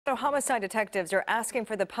Homicide detectives are asking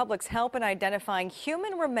for the public's help in identifying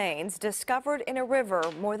human remains discovered in a river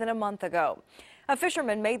more than a month ago. A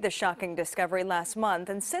fisherman made the shocking discovery last month,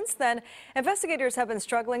 and since then, investigators have been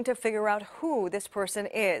struggling to figure out who this person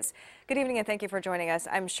is. Good evening and thank you for joining us.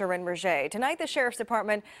 I'm Sharon Roget. Tonight, the Sheriff's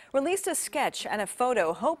Department released a sketch and a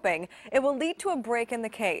photo, hoping it will lead to a break in the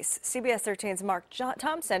case. CBS 13's Marc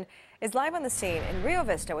Thompson is live on the scene in Rio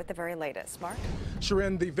Vista with the very latest. Marc?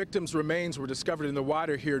 Sharon, the victim's remains were discovered in the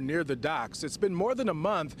water here near the docks. It's been more than a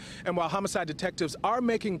month, and while homicide detectives are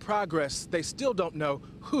making progress, they still don't know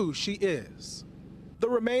who she is. The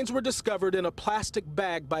remains were discovered in a plastic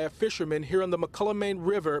bag by a fisherman here on the McCullough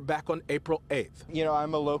River back on April 8th. You know,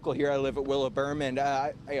 I'm a local here. I live at Willowburn, and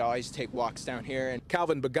I always take walks down here. And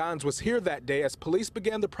Calvin Begans was here that day as police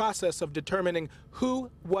began the process of determining who,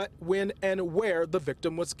 what, when, and where the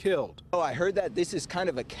victim was killed. Oh, I heard that this is kind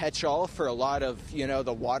of a catch-all for a lot of,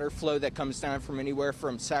 the water flow that comes down from anywhere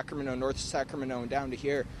from Sacramento, north of Sacramento, and down to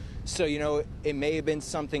here. So, it may have been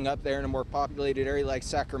something up there in a more populated area like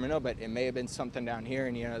Sacramento, but it may have been something down here,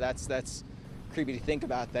 and, that's creepy to think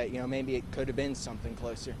about that. Maybe it could have been something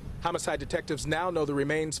closer. Homicide detectives now know the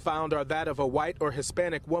remains found are that of a white or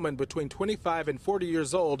Hispanic woman between 25 and 40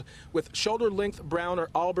 years old with shoulder-length brown or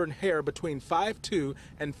auburn hair between 5'2"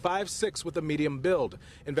 and 5'6" with a medium build.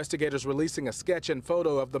 Investigators releasing a sketch and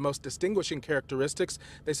photo of the most distinguishing characteristics.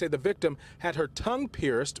 They say the victim had her tongue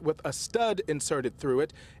pierced with a stud inserted through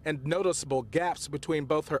it and noticeable gaps between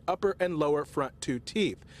both her upper and lower front two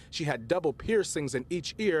teeth. She had double piercings in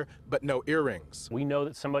each ear, but no earrings. We know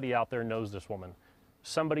that somebody out there knows this woman.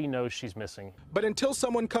 Somebody knows she's missing. But until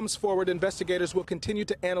someone comes forward, investigators will continue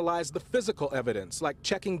to analyze the physical evidence, like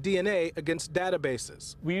checking DNA against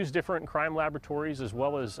databases. We use different crime laboratories as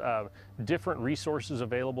well as different resources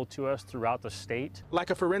available to us throughout the state. Like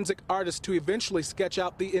a forensic artist to eventually sketch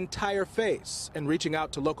out the entire face and reaching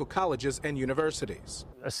out to local colleges and universities.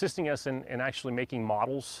 Assisting us in actually making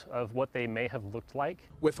models of what they may have looked like.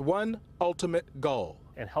 With one ultimate goal.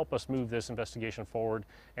 And help us move this investigation forward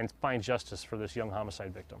and find justice for this young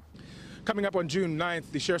homicide victim. Coming up on June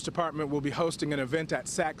 9th, the Sheriff's Department will be hosting an event at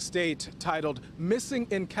Sac State titled Missing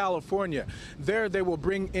in California. There they will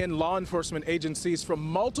bring in law enforcement agencies from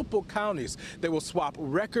multiple counties. They will swap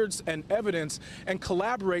records and evidence and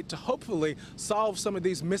collaborate to hopefully solve some of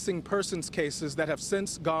these missing persons cases that have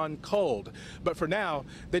since gone cold. But for now,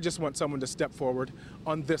 they just want someone to step forward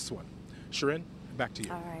on this one. Sharon, back to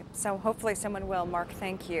you. All right, so hopefully someone will. Marc,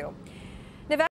 thank you.